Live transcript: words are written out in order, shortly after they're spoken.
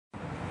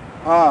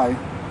Hi,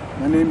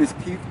 my name is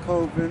Keith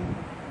Colbert.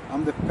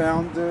 I'm the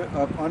founder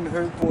of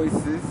Unheard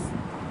Voices,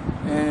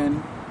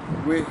 and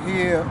we're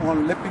here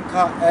on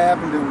Lippincott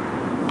Avenue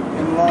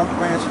in Long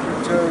Branch,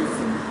 New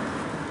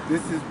Jersey.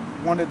 This is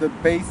one of the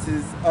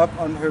bases of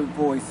Unheard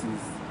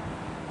Voices.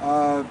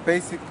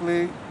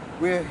 Basically,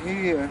 we're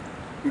here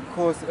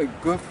because a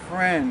good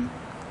friend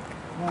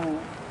who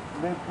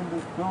lived in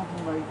this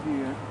building right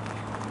here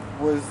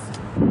was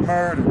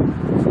murdered.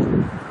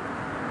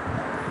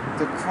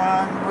 The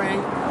crime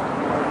rate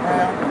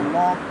around in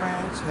Long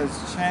Branch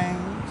has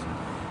changed,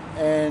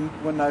 and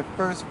when I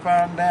first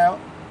found out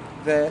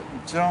that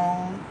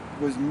Joan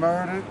was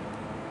murdered,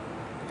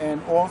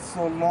 and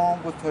also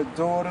along with her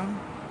daughter,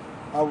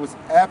 I was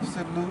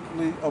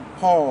absolutely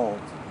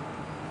appalled.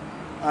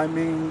 I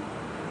mean,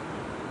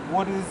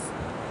 what is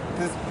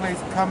this place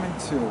coming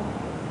to?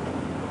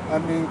 I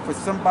mean, for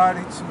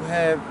somebody to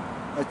have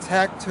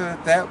attacked her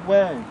that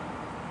way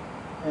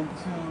and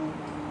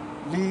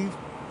to leave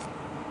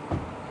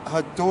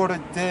her daughter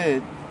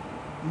dead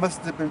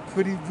must have been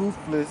pretty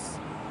ruthless,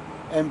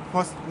 and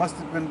must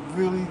have been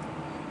really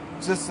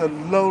just a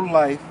low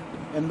life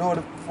in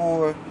order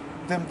for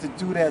them to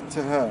do that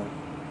to her.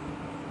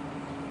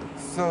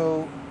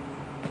 So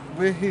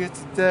we're here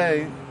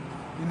today,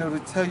 to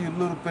tell you a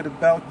little bit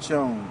about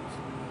Joan.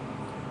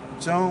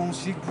 Joan,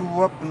 she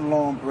grew up in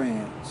Long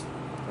Branch,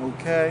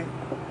 okay?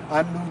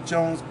 I knew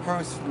Joan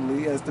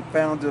personally as the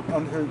founder of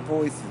Unheard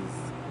Voices.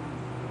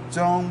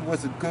 Joan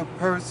was a good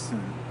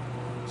person.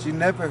 She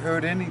never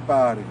hurt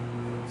anybody.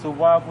 So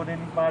why would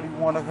anybody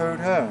want to hurt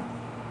her?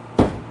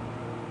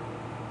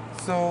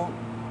 So,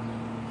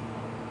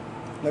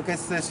 like I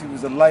said, she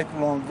was a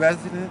lifelong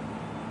resident.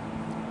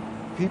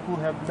 People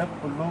have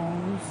left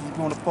balloons. You're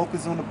going to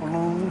focus on the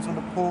balloons on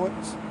the porch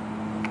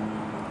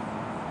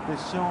to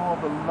show all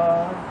the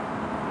love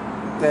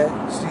that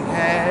she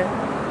had.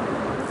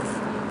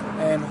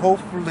 And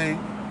hopefully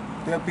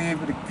they'll be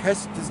able to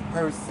catch this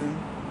person,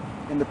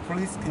 and the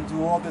police can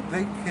do all that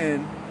they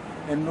can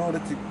in order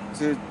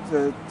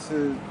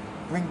to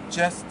bring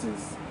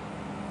justice,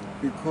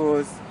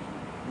 because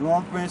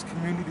Long Branch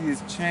community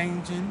is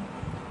changing,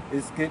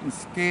 it's getting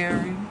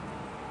scary,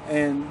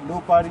 and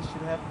nobody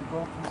should have to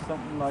go through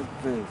something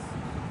like this.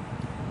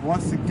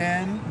 Once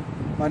again,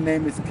 my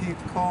name is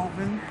Keith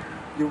Colvin.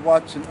 You're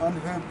watching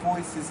Unheard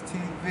Voices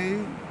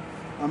TV.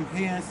 I'm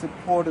here in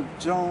support of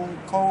Joan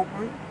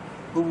Colbert,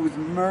 who was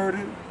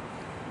murdered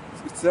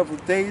several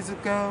days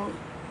ago,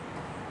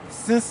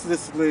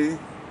 senselessly,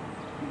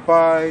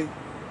 by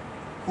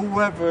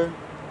whoever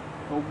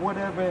or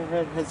whatever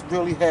has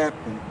really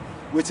happened,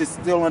 which is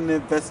still under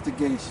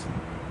investigation.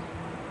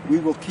 We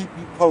will keep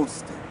you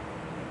posted.